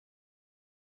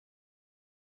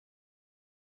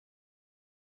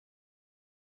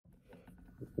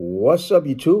What's up,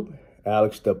 YouTube?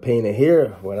 Alex the Painter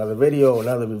here with another video,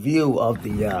 another review of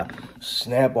the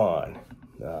Snap-on.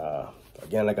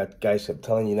 Again, like I guys kept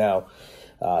telling you now,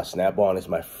 Snap-on is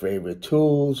my favorite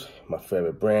tools, my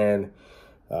favorite brand.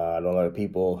 I know a lot of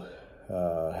people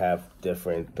have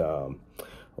different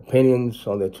opinions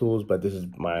on their tools, but this is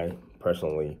my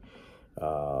personally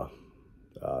tool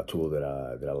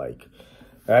that I like.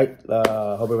 All right,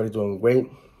 hope everybody's doing great.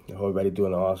 I hope everybody's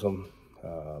doing awesome.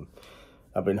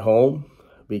 I've been home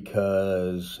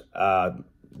because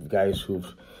guys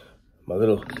my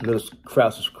little crowd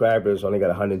subscribers only got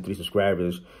 103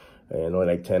 subscribers, and only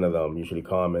like 10 of them usually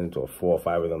comment, or 4 or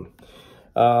 5 of them.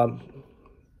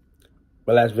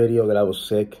 My last video that I was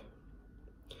sick,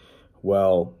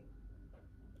 well,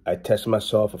 I tested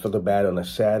myself. I felt bad on a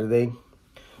Saturday,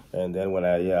 and then when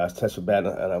I tested bad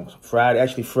on Friday,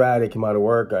 actually Friday, came out of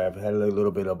work, I had a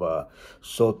little bit of a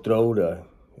sore throat, a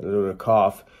little bit of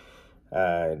cough.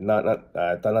 I thought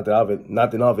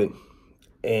nothing of it,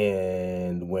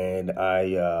 and when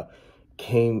I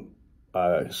came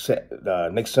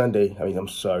next Sunday,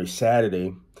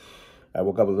 Saturday, I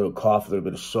woke up with a little cough, a little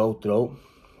bit of sore throat.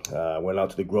 I went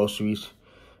out to the groceries,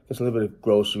 just a little bit of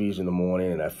groceries in the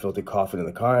morning, and I felt it coughing in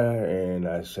the car, and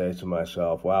I said to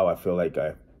myself, wow, I feel like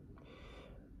I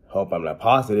hope I'm not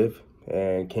positive,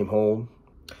 and came home,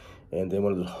 and then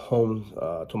when I was home,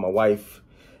 told my wife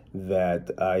that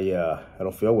I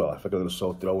don't feel well. I felt a little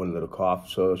sore throat and a little cough.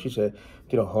 So she said,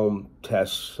 get a home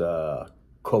test,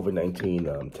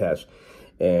 COVID-19 test,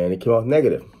 and it came out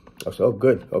negative. I said, oh,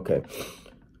 good, okay.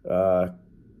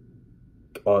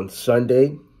 On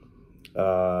Sunday,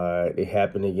 it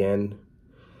happened again.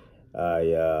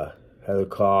 I had a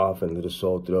cough and a little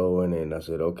sore throat, and I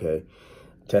said, okay.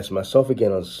 Tested myself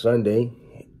again on Sunday.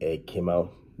 It came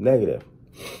out negative.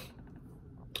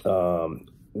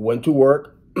 Went to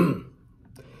work.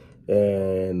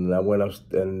 And I went up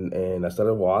and I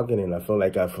started walking, and I felt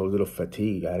like I felt a little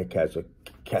fatigue. I had to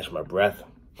catch my breath.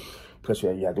 Plus,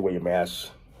 you have to wear your mask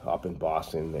up in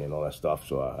Boston and all that stuff.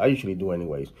 So I usually do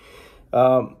anyways.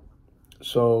 So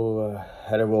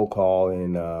had a roll call,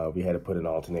 and we had to put an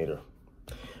alternator.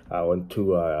 I went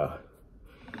to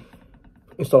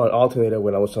install an alternator.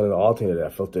 When I was on the alternator, I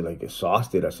felt it like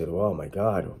exhausted. I said, oh my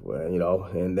God, well, you know,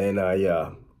 and then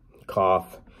I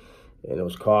coughed. And it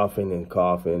was coughing, and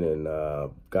got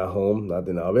home,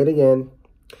 nothing of it again.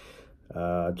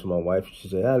 To my wife, she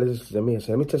said, let me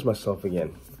test myself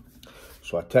again.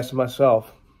 So I tested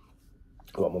myself.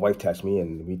 Well, my wife tested me,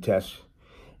 and we test.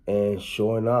 And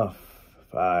sure enough,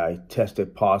 I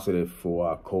tested positive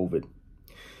for COVID.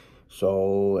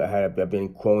 So I've been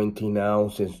in quarantine now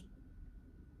since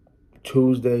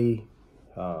Tuesday.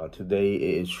 Today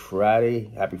is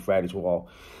Friday. Happy Friday to all.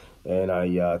 And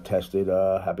I tested,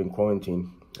 I've been quarantined.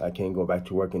 I can't go back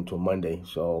to work until Monday.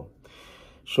 So,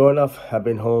 sure enough, I've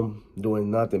been home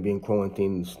doing nothing, being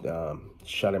quarantined,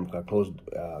 closed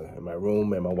in my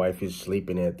room, and my wife is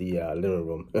sleeping at the living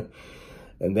room.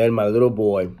 And then my little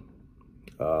boy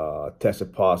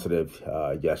tested positive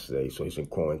yesterday, so he's in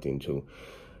quarantine too.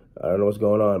 I don't know what's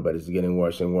going on, but it's getting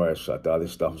worse and worse. I thought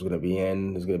this stuff was going to be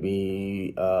it's going to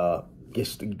be,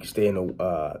 stay in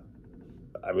the,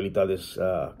 I really thought this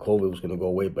COVID was going to go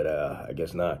away, but I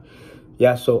guess not.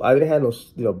 Yeah, so I didn't have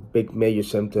no big major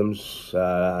symptoms.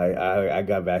 I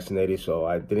got vaccinated, so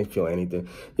I didn't feel anything.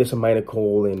 Just a minor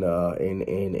cold and a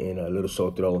little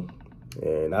sore throat,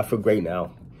 and I feel great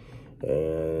now.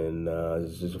 And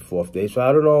this is the 4th day, so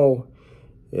I don't know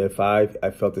if I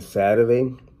felt it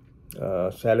Saturday.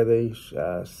 Saturday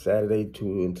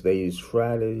and today is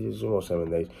Friday. It's almost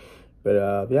 7 days.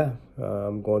 But yeah,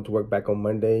 I'm going to work back on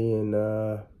Monday and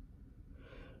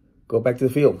go back to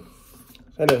the field.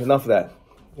 So anyway, enough of that.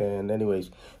 And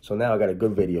anyways, so now I got a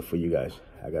good video for you guys.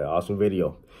 I got an awesome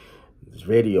video. This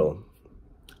video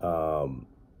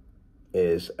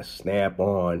is a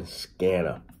Snap-on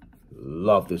scanner.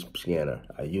 Love this scanner.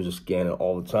 I use a scanner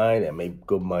all the time and make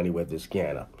good money with this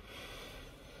scanner.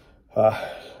 It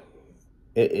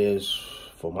is,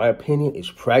 for my opinion, it's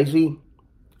pricey.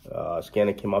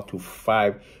 Scanner came out to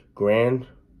 $5,000.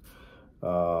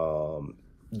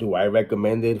 Do I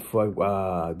recommend it for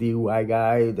a DIY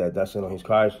guy that doesn't know his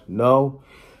cars? No.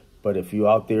 But if you're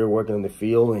out there working in the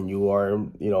field and you are,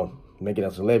 making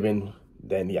us a living,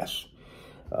 then yes.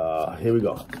 Here we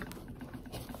go.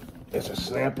 It's a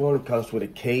Snap-on. It comes with a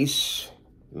case.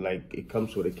 Snap-on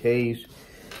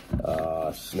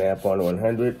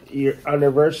 100-year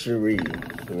anniversary.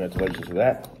 Congratulations to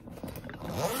that.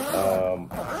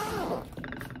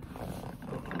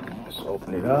 Let's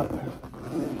open it up,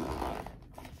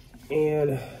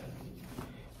 and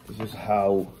this is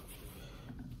how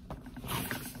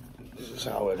this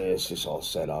is how it is. It's all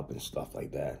set up and stuff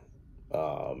like that.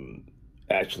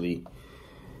 Actually,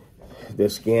 the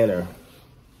scanner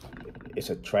is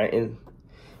a Triton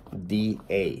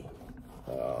DA.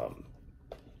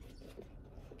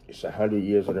 It's 100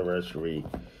 years anniversary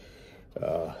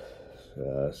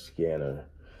scanner,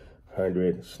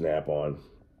 100 snap-on.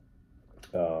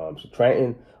 So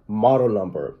Triton model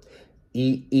number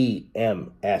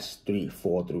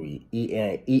EEMS343.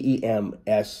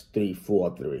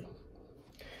 EEMS343.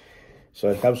 So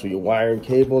it comes with your wiring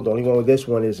cable. The only one with this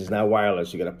one is it's not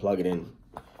wireless. You gotta plug it in.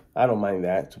 I don't mind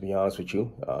that, to be honest with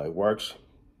you. It works.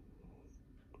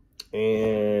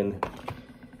 And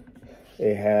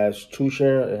it has two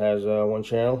channels. It has one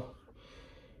channel.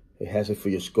 It has it for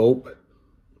your scope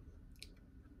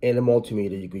and a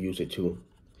multimeter. You could use it too.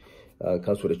 It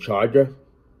comes with a charger.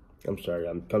 Comes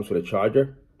with a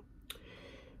charger.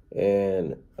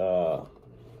 And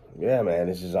yeah, man,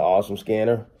 this is an awesome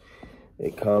scanner.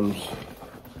 It comes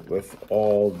with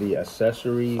all the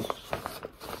accessories.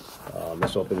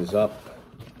 Let's open this up.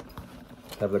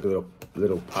 Have like a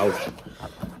little pouch.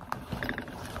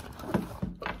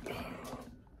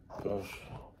 Comes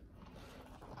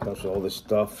with all this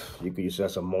stuff. You could use it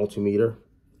as a multimeter.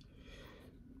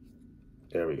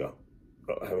 There we go.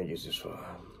 Oh, I haven't used this for.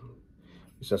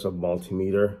 It's just a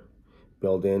multimeter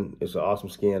built in. It's an awesome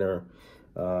scanner.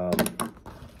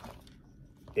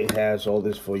 It has all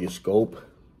this for your scope.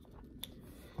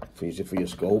 So use it for your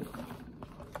scope.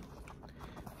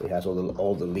 It has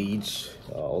all the leads,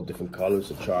 all different colors,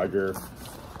 the charger.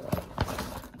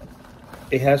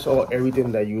 It has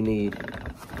everything that you need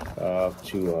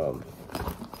to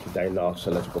diagnose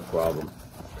an electrical problem.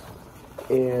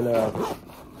 And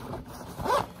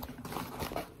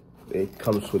it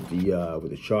comes with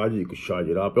the charger. You can charge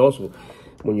it up. Also,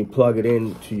 when you plug it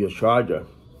into your charger,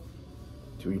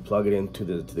 you plug it into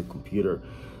the computer,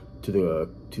 to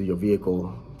your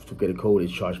vehicle to get a code,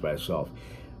 it's charged by itself.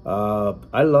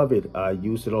 I love it. I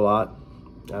use it a lot.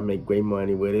 I make great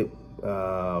money with it.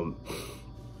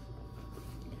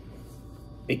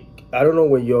 I don't know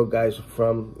where your guys are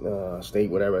from, state,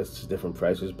 whatever. It's different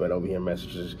prices, but over here in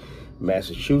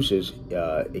Massachusetts,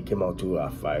 it came out to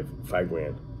five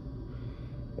grand.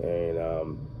 And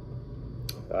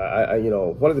you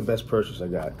know, one of the best purchases I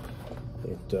got.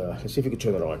 Let's see if we can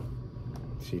turn it on.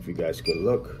 See if you guys can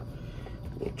look.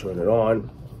 We'll turn it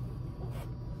on,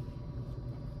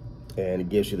 and it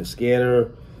gives you the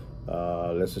scanner.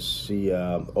 Let's just see,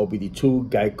 OBD2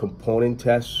 guide component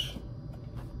test.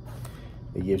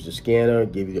 It gives the scanner,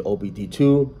 give you the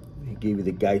OBD2, it give you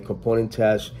the guide component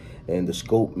test, and the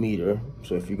scope meter.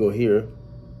 So if you go here,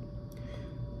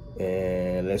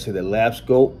 and let's say the lab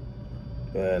scope,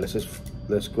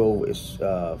 let's go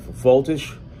for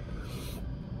voltage.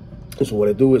 So what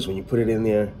I do is when you put it in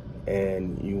there,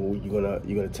 and you're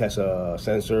gonna test a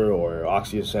sensor or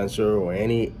oxygen sensor or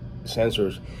any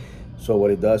sensors. So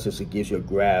what it does is it gives you a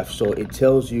graph. So it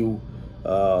tells you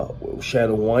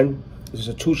channel 1. This is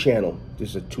a 2-channel. This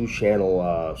is a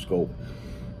 2-channel scope.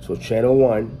 So channel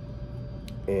 1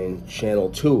 and channel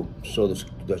 2. So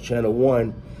the channel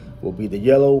 1 will be the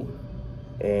yellow,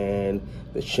 and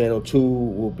the channel 2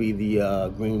 will be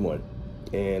the green one.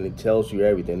 And it tells you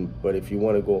everything. But if you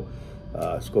want to go,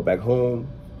 let's go back home.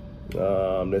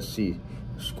 Let's see,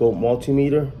 scope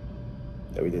multimeter.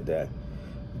 Yeah, we did that.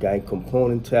 Guide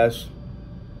component test.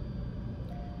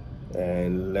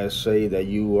 And let's say that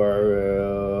you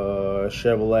are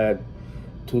Chevrolet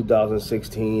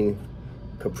 2016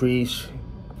 Caprice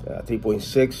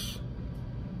 3.6.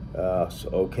 So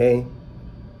okay.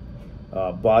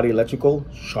 Body electrical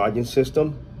charging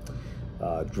system.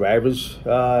 Driver's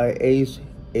ADS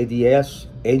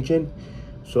engine.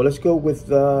 So let's go with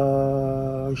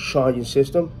the charging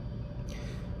system.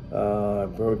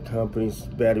 Bird Company's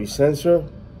battery sensor.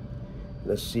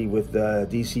 Let's see with the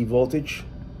DC voltage.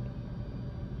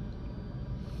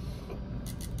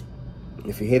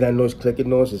 If you hear that noise, clicking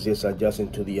noise, it's just adjusting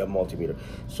to the multimeter.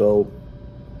 So,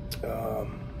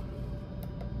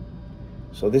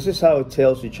 so this is how it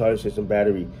tells the charging system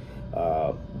battery,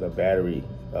 the battery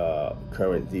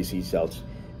current DC cells.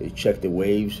 You check the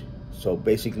waves. So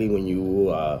basically, when you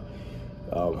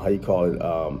how you call it,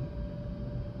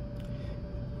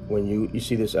 when you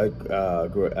see this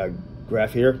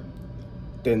graph here,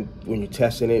 then when you're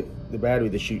testing it, the battery,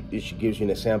 it gives you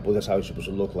an example. That's how it's supposed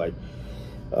to look like.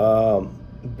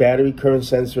 Battery current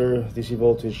sensor, DC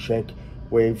voltage check,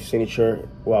 wave signature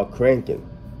while cranking.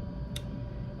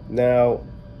 Now,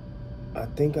 I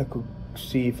think I could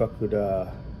see if I could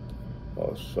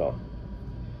also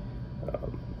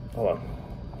hold on.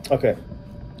 Okay,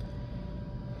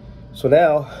 so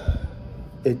now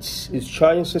It's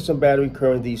charging system battery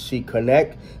current DC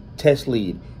connect test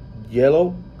lead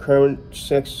yellow current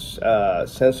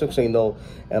sensor signal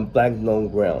and black known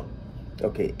ground.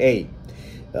 Okay, A,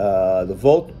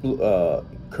 the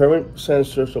current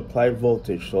sensor supply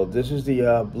voltage. So this is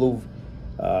the blue.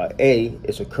 A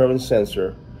is a current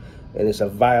sensor, and it's a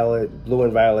blue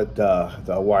and violet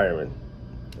the wiring.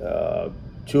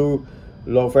 2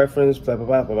 low reference, blah blah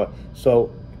blah blah blah.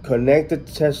 So connect the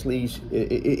test leads.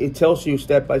 It tells you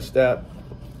step by step.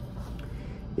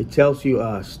 It tells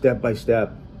you step by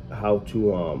step how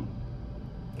to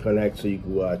connect, so you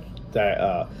can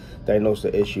diagnose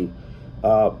the issue.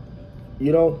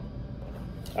 You know,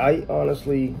 I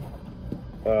honestly,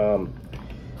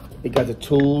 it got the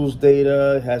tools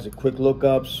data. It has the quick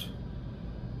lookups.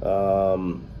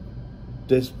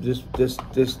 This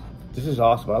is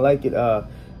awesome. I like it.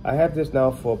 I have this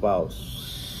now for about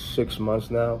 6 months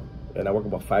now, and I work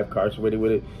about 5 cars already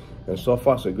with it, and so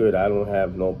far so good. I don't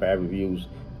have no bad reviews.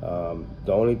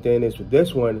 The only thing is with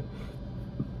this one,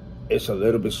 it's a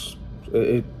little bit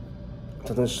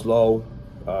something slow.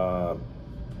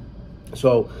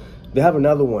 So they have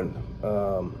another one.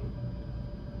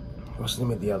 What's the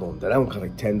name of the other one? That one cost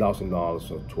like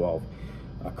 $10,000 or $12,000.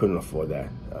 I couldn't afford that.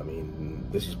 I mean,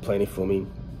 this is plenty for me.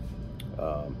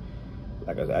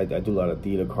 Like I do a lot of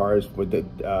dealer cars, but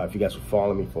if you guys will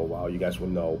follow me for a while, you guys will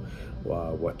know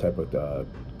what type of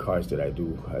cars that I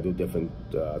do. I do different,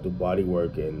 do body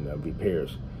work and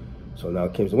repairs. So now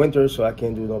it comes the winter, so I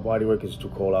can't do no body work. It's too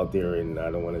cold out there, and I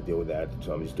don't want to deal with that.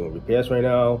 So I'm just doing repairs right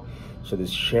now. So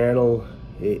this channel,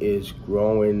 it is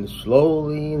growing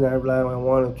slowly, not like I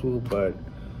wanted to, but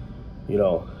you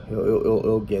know,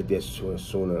 it'll get this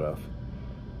soon enough.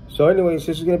 So anyways,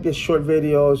 this is going to be a short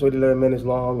video. It's only 11 minutes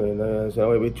long, and it's not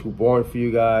going to be too boring for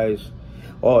you guys.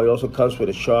 Oh, it also comes with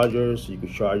a charger, so you can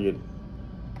charge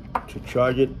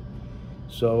it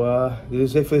So this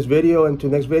is it for this video. Until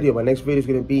next video, my next video is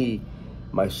going to be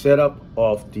my setup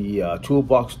of the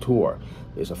toolbox tour.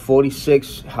 It's a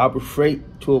 46 Harbor Freight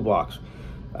toolbox.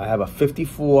 I have a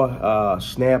 54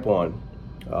 snap-on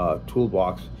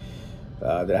toolbox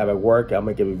that I have at work. I'll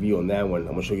make a review on that one. I'm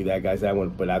gonna show you that, guys, that one,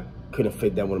 but I couldn't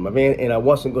fit that one in my van, and I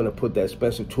wasn't gonna put that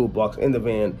expensive toolbox in the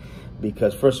van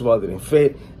because first of all, it didn't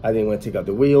fit. I didn't want to take out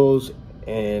the wheels,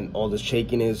 and all the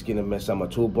shaking is gonna mess up my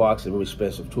toolbox. It's a very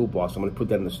expensive toolbox. I'm gonna put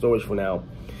that in the storage for now.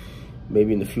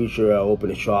 Maybe in the future I'll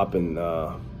open a shop and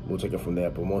we'll take it from there,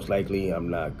 but most likely I'm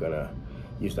not gonna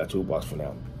use that toolbox for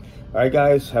now. All right,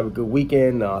 guys, have a good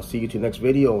weekend. I'll see you to the next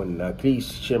video, and please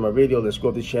share my video. Let's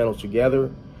grow this channel together,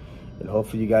 and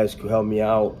hopefully you guys could help me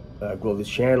out grow this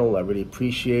channel. I really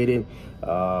appreciate it.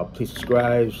 Please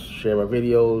subscribe, share my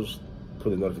videos,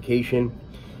 put a notification,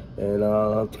 and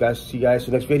guys, see you guys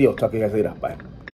in the next video. Talk to you guys later. Bye.